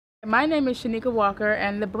My name is Shenika Walker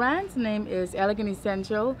and the brand's name is Elegant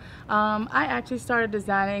Essential. I actually started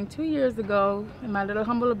designing 2 years ago in my little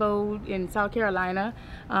humble abode in South Carolina.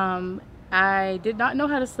 I did not know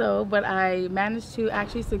how to sew, but I managed to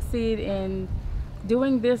actually succeed in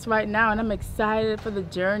doing this right now, and I'm excited for the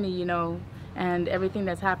journey, and everything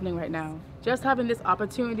that's happening right now. Just having this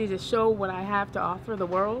opportunity to show what I have to offer the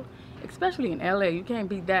world, especially in LA, you can't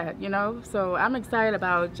beat that. So I'm excited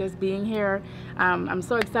about just being here. I'm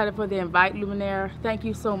so excited for the invite, Lumiere. Thank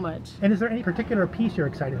you so much. And is there any particular piece you're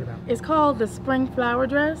excited about? It's called the Spring Flower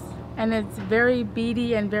Dress, and it's very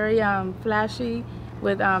beady and very flashy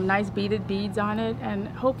with nice beaded beads on it, and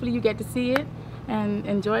hopefully you get to see it and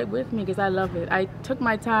enjoy it with me because I love it. I took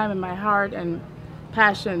my time and my heart and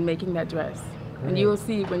passion making that dress. Great. And you will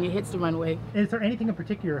see when you hit the runway. Is there anything in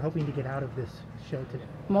particular you're hoping to get out of this show today?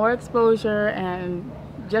 More exposure and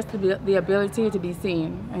just the ability to be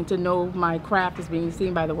seen and to know my craft is being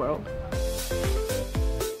seen by the world.